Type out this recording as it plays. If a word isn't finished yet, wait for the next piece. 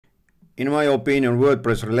In my opinion,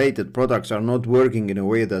 WordPress related products are not working in a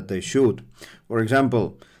way that they should. For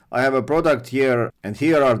example, I have a product here, and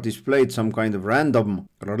here are displayed some kind of random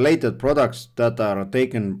related products that are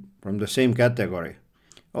taken from the same category.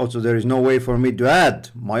 Also, there is no way for me to add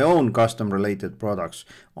my own custom related products.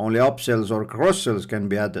 Only upsells or cross-sells can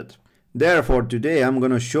be added. Therefore, today I'm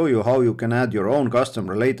going to show you how you can add your own custom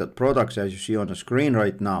related products, as you see on the screen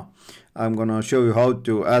right now. I'm going to show you how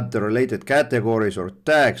to add the related categories or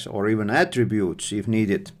tags or even attributes if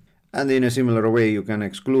needed. And in a similar way, you can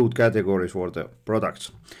exclude categories for the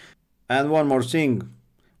products. And one more thing,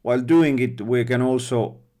 while doing it, we can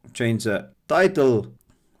also change the title.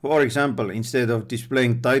 For example, instead of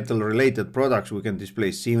displaying title related products, we can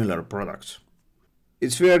display similar products.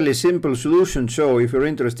 It's fairly simple solution, so if you're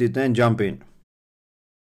interested, then jump in.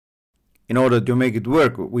 In order to make it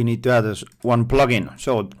work, we need to add one plugin.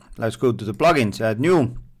 So let's go to the plugins, add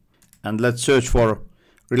new, and let's search for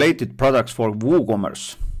related products for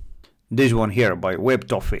WooCommerce. This one here by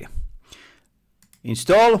WebToffee.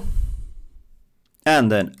 Install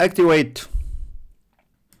and then activate.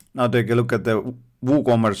 Now take a look at the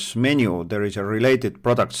WooCommerce menu. There is a related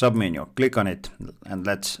product submenu. Click on it and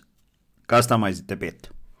let's customize it a bit.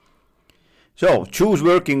 So choose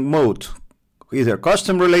working mode, either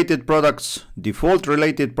custom related products, default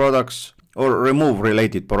related products, or remove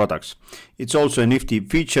related products. It's also a nifty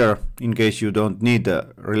feature in case you don't need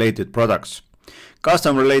related products.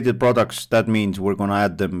 Custom related products, that means we're going to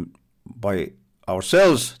add them by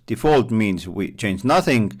ourselves. Default means we change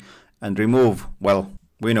nothing, and remove, well,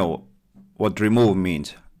 we know what remove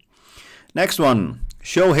means. Next one,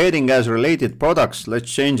 show heading as related products. Let's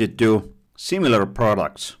change it to similar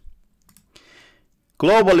products.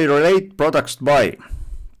 Globally relate products by.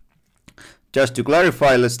 Just to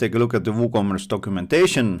clarify, let's take a look at the WooCommerce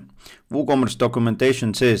documentation. WooCommerce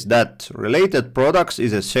documentation says that related products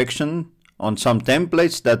is a section on some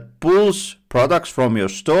templates that pulls products from your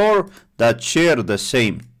store that share the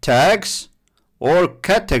same tags or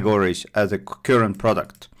categories as a current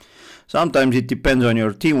product. Sometimes it depends on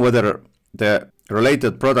your team whether the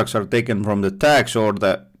related products are taken from the tags or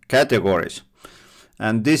the categories.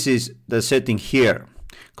 And this is the setting here.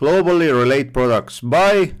 Globally relate products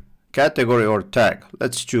by category or tag.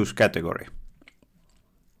 Let's choose category.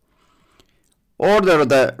 Order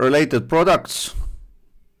the related products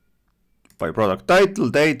by product title,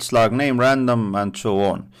 date, slug name, random, and so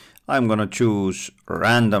on. I'm gonna choose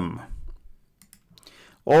random.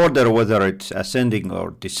 Order whether it's ascending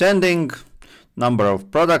or descending. Number of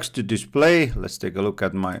products to display. Let's take a look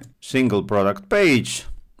at my single product page.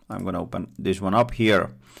 I'm gonna open this one up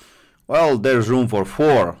here. Well, there's room for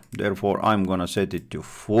 4, therefore I'm gonna set it to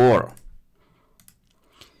 4.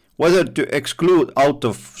 Whether to exclude out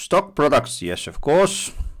of stock products, yes, of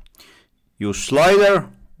course. Use slider,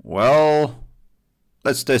 well,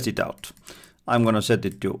 let's test it out. I'm gonna set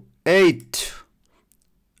it to 8.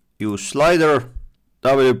 Use slider.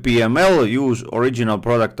 WPML, use original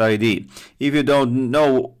product ID. If you don't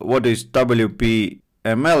know what is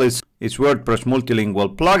WPML, it's WordPress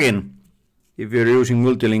multilingual plugin. If you're using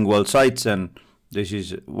multilingual sites, and this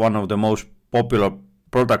is one of the most popular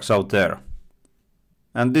products out there.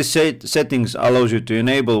 And this settings allows you to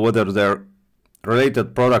enable whether their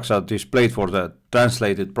related products are displayed for the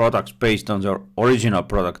translated products based on their original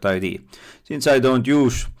product ID. Since I don't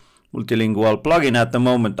use multilingual plugin at the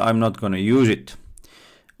moment, I'm not going to use it.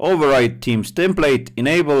 Override Teams template,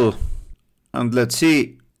 enable, and let's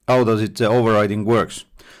see how does it overriding works.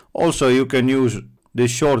 Also, you can use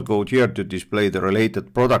this shortcode here to display the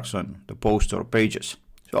related products on the post or pages.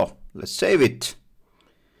 So let's save it.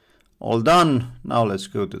 All done. Now let's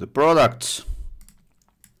go to the products.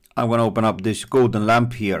 I'm going to open up this golden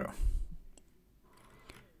lamp here.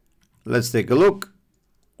 Let's take a look.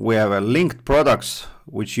 We have a linked products,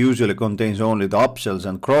 which usually contains only the upsells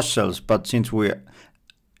and cross-sells, but since we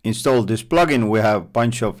installed this plugin, we have a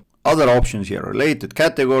bunch of other options here: related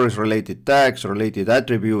categories, related tags, related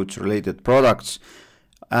attributes, related products,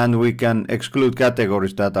 and we can exclude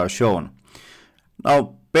categories that are shown.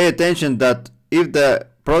 Now pay attention that if the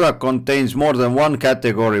product contains more than one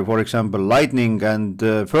category, for example lighting and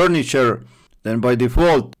furniture, then by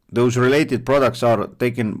default those related products are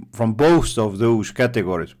taken from both of those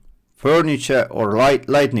categories, furniture or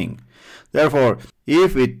lighting. Therefore,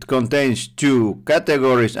 if it contains 2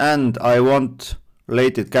 categories and I want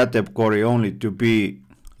related category only to be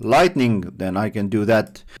lighting, then I can do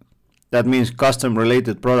that. That means custom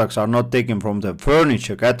related products are not taken from the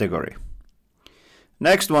furniture category.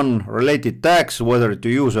 Next one, related tags, whether to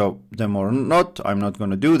use them or not. I'm not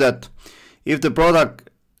going to do that. If the product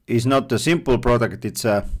is not a simple product, it's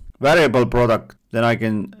a variable product, then I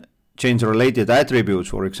can change related attributes.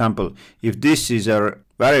 For example, if this is a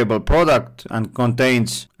variable product and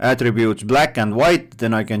contains attributes black and white,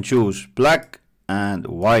 then I can choose black and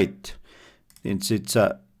white. Since it's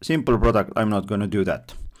a simple product, I'm not going to do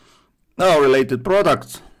that. Now related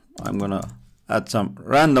products, I'm going to add some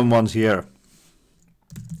random ones here.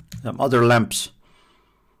 Some other lamps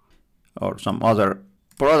or some other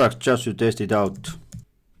products just to test it out.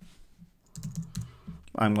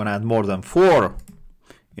 I'm going to add more than 4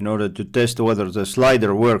 in order to test whether the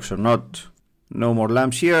slider works or not. No more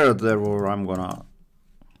lamps here, therefore I'm going to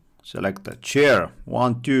select a chair.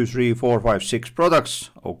 1, 2, 3, 4, 5, 6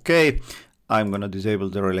 products. Okay. I'm going to disable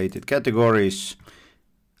the related categories.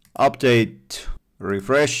 Update,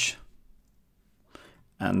 refresh,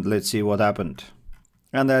 and let's see what happened.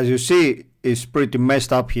 And as you see, it's pretty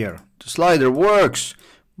messed up here. The slider works,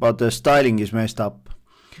 but the styling is messed up.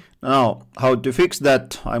 Now, how to fix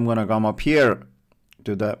that? I'm gonna come up here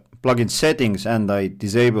to the plugin settings and I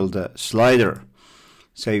disable the slider.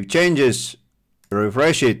 Save changes,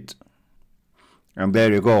 refresh it, and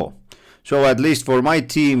there you go. So at least for my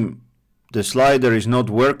team, the slider is not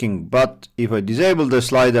working, but if I disable the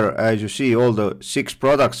slider, as you see, all the 6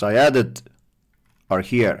 products I added are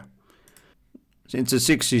here. Since the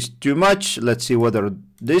 6 is too much, let's see whether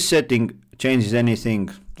this setting changes anything.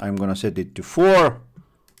 I'm gonna set it to 4,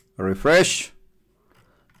 refresh,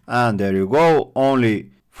 and there you go.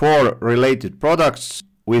 Only 4 related products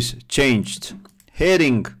with changed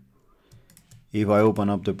heading. If I open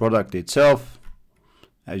up the product itself,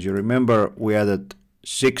 as you remember, we added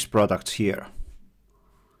 6 products here.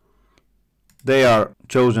 They are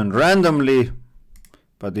chosen randomly,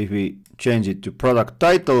 but if we change it to product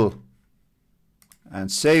title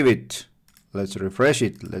and save it, let's refresh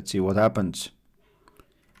it, let's see what happens.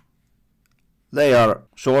 They are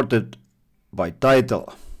sorted by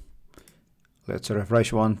title. Let's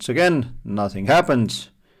refresh once again, nothing happens.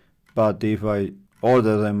 But if I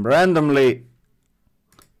order them randomly,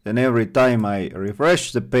 then every time I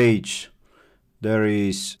refresh the page, there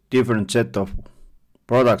is different set of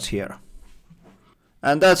products here.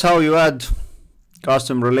 And that's how you add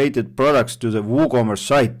custom related products to the WooCommerce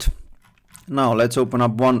site. Now let's open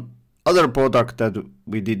up one other product that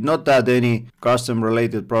we did not add any custom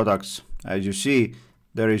related products. As you see,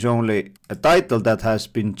 there is only a title that has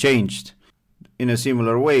been changed. In a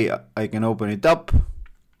similar way, I can open it up,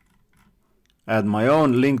 add my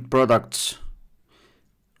own linked products,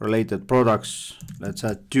 related products. Let's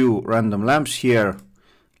add 2 random lamps here,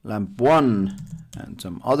 lamp 1 and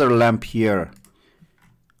some other lamp here.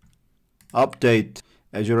 Update.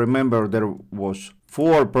 As you remember, there was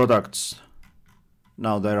 4 products.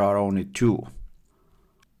 Now there are only 2.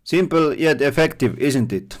 Simple yet effective,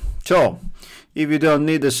 isn't it? So, if you don't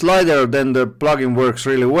need a slider, then the plugin works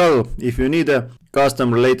really well. If you need a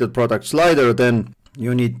custom related product slider, then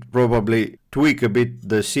you need probably tweak a bit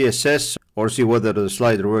the CSS or see whether the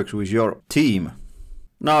slider works with your team.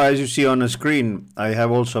 Now, as you see on the screen, I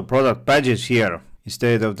have also product badges here.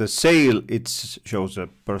 Instead of the sale, it shows a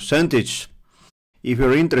percentage. If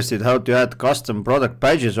you're interested how to add custom product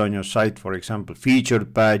badges on your site, for example,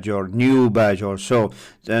 featured badge or new badge or so,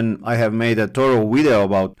 then I have made a thorough video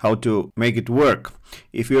about how to make it work.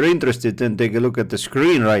 If you're interested, then take a look at the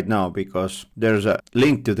screen right now because there's a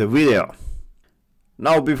link to the video.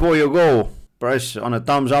 Now, before you go, press on a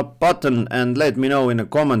thumbs up button and let me know in the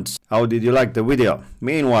comments how did you like the video.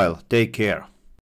 Meanwhile, take care.